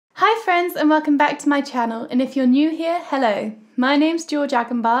Hi friends and welcome back to my channel, and if you're new here, hello. My name's George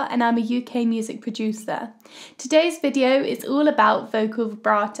Agambar and I'm a UK music producer. Today's video is all about vocal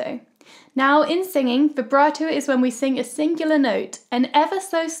vibrato. Now in singing, vibrato is when we sing a singular note and ever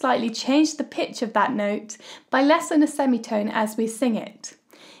so slightly change the pitch of that note by less than a semitone as we sing it.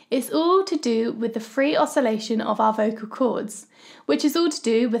 It's all to do with the free oscillation of our vocal cords, which is all to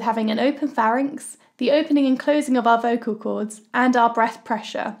do with having an open pharynx, the opening and closing of our vocal cords, and our breath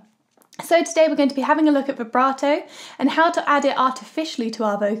pressure. So today we're going to be having a look at vibrato and how to add it artificially to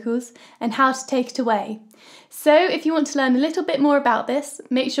our vocals and how to take it away. So if you want to learn a little bit more about this,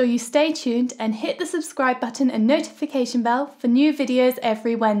 make sure you stay tuned and hit the subscribe button and notification bell for new videos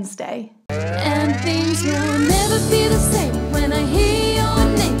every Wednesday. And things will never be the same when I hear your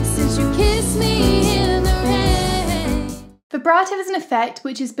name since you kissed me in the rain. Vibrato is an effect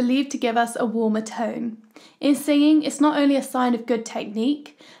which is believed to give us a warmer tone. In singing, it's not only a sign of good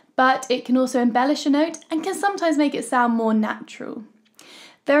technique, but it can also embellish a note and can sometimes make it sound more natural.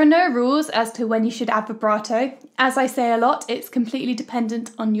 There are no rules as to when you should add vibrato. As I say a lot, it's completely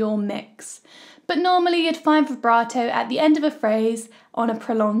dependent on your mix. But normally you'd find vibrato at the end of a phrase on a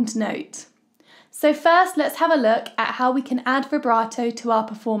prolonged note. So first, let's have a look at how we can add vibrato to our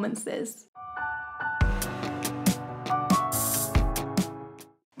performances.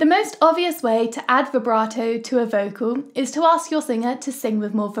 The most obvious way to add vibrato to a vocal is to ask your singer to sing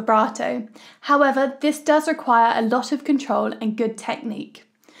with more vibrato. However, this does require a lot of control and good technique.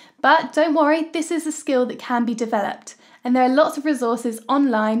 But don't worry, this is a skill that can be developed, and there are lots of resources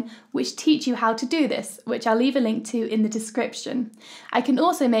online which teach you how to do this, which I'll leave a link to in the description. I can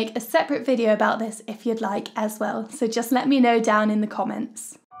also make a separate video about this if you'd like as well, so just let me know down in the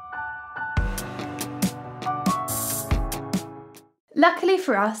comments. Luckily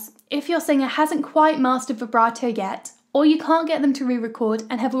for us, if your singer hasn't quite mastered vibrato yet, or you can't get them to re-record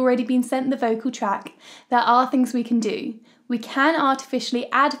and have already been sent the vocal track, there are things we can do. We can artificially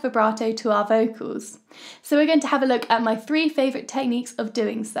add vibrato to our vocals. So we're going to have a look at my 3 favourite techniques of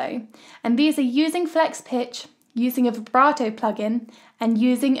doing so. And these are using flex pitch, using a vibrato plugin, and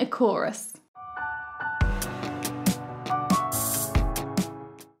using a chorus.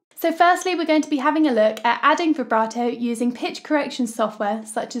 So firstly, we're going to be having a look at adding vibrato using pitch correction software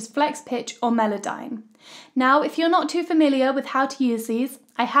such as Flex Pitch or Melodyne. Now, if you're not too familiar with how to use these,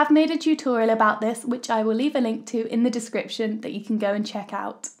 I have made a tutorial about this which I will leave a link to in the description that you can go and check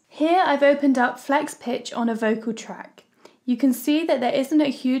out. Here I've opened up Flex Pitch on a vocal track. You can see that there isn't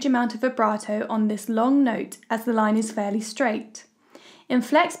a huge amount of vibrato on this long note as the line is fairly straight. In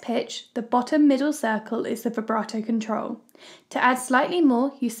Flex Pitch, the bottom middle circle is the vibrato control. To add slightly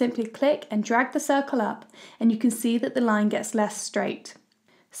more, you simply click and drag the circle up and you can see that the line gets less straight.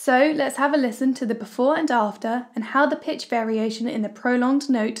 So let's have a listen to the before and after and how the pitch variation in the prolonged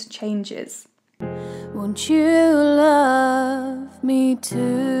note changes. Won't you love me too?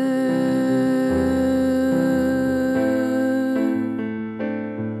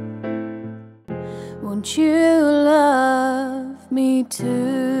 Won't you love me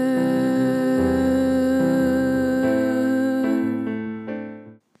too?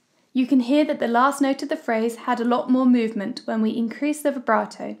 You can hear that the last note of the phrase had a lot more movement when we increase the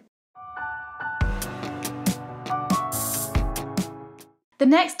vibrato. The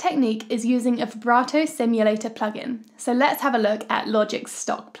next technique is using a vibrato simulator plugin. So let's have a look at Logic's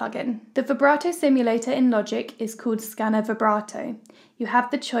stock plugin. The vibrato simulator in Logic is called Scanner Vibrato. You have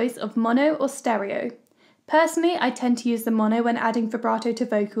the choice of mono or stereo. Personally, I tend to use the mono when adding vibrato to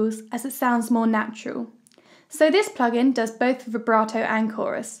vocals as it sounds more natural. So this plugin does both vibrato and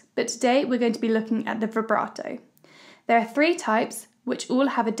chorus, but today we're going to be looking at the vibrato. There are 3 types, which all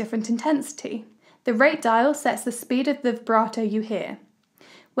have a different intensity. The rate dial sets the speed of the vibrato you hear.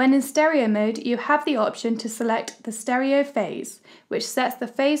 When in stereo mode, you have the option to select the stereo phase, which sets the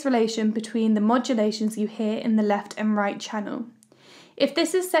phase relation between the modulations you hear in the left and right channel. If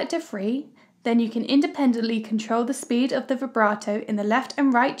this is set to free, then you can independently control the speed of the vibrato in the left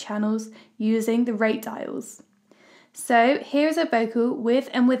and right channels using the rate dials. So here is a vocal with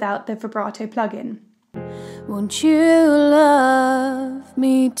and without the vibrato plugin. Won't you love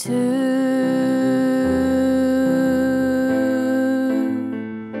me too?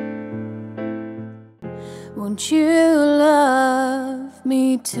 Won't you love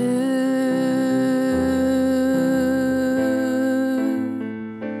me too?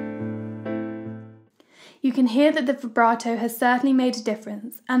 You can hear that the vibrato has certainly made a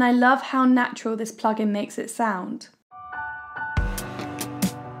difference, and I love how natural this plugin makes it sound.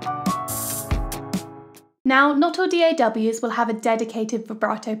 Now, not all DAWs will have a dedicated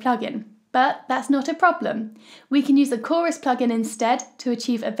vibrato plugin. But that's not a problem. We can use a chorus plugin instead to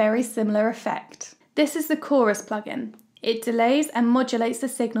achieve a very similar effect. This is the chorus plugin. It delays and modulates the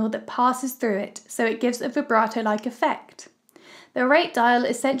signal that passes through it, so it gives a vibrato-like effect. The rate dial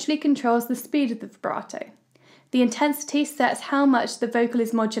essentially controls the speed of the vibrato. The intensity sets how much the vocal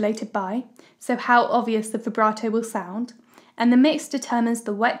is modulated by, so how obvious the vibrato will sound, and the mix determines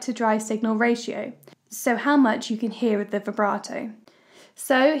the wet to dry signal ratio, so how much you can hear of the vibrato.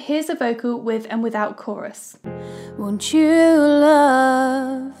 So here's a vocal with and without chorus. Won't you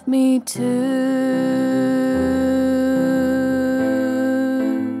love me too?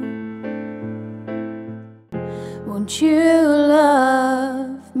 Won't you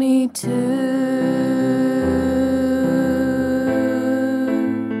love me too?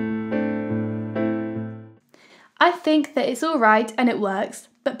 I think that it's alright and it works,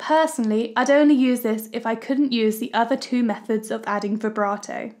 but personally I'd only use this if I couldn't use the other two methods of adding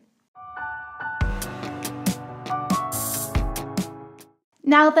vibrato.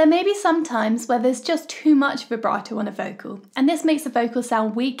 Now there may be some times where there's just too much vibrato on a vocal, and this makes the vocal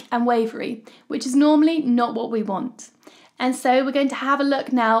sound weak and wavery, which is normally not what we want. And so we're going to have a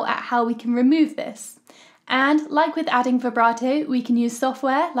look now at how we can remove this. And like with adding vibrato, we can use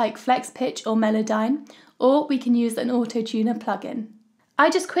software like Flex Pitch or Melodyne, or we can use an Autotune plugin. I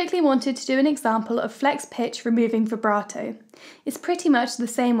just quickly wanted to do an example of Flex Pitch removing vibrato. It's pretty much the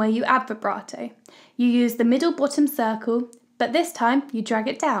same way you add vibrato. You use the middle bottom circle, but this time you drag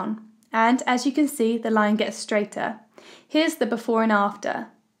it down. And as you can see, the line gets straighter. Here's the before and after.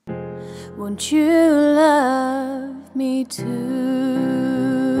 Won't you love me too?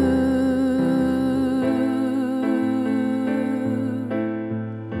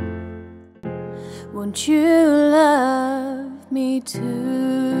 Won't you love me too?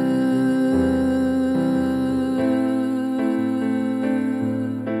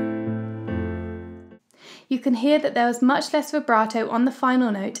 You can hear that there was much less vibrato on the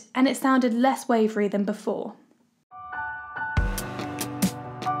final note and it sounded less wavery than before.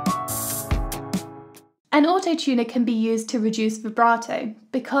 An autotuner can be used to reduce vibrato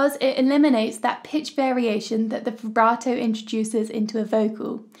because it eliminates that pitch variation that the vibrato introduces into a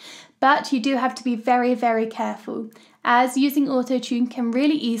vocal. But you do have to be very, very careful, as using autotune can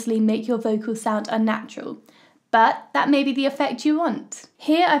really easily make your vocal sound unnatural. But that may be the effect you want.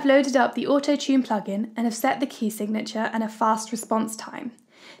 Here I've loaded up the Autotune plugin and have set the key signature and a fast response time.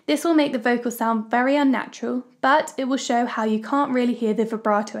 This will make the vocal sound very unnatural, but it will show how you can't really hear the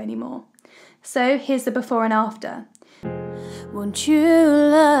vibrato anymore. So here's the before and after. Won't you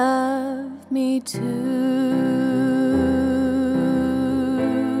love me too?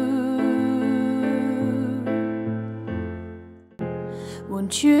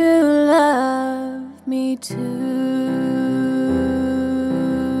 Won't you love me too?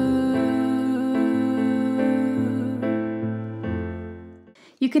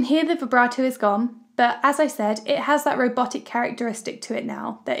 You can hear the vibrato is gone, but as I said, it has that robotic characteristic to it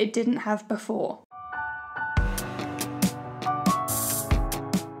now that it didn't have before.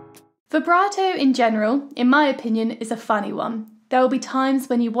 Vibrato in general, in my opinion, is a funny one. There will be times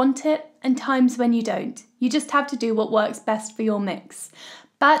when you want it and times when you don't. You just have to do what works best for your mix.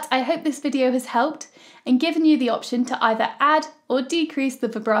 But I hope this video has helped and given you the option to either add or decrease the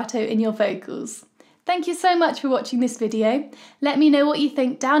vibrato in your vocals. Thank you so much for watching this video. Let me know what you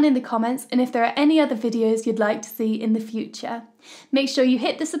think down in the comments and if there are any other videos you'd like to see in the future. Make sure you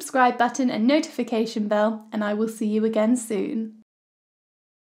hit the subscribe button and notification bell, and I will see you again soon.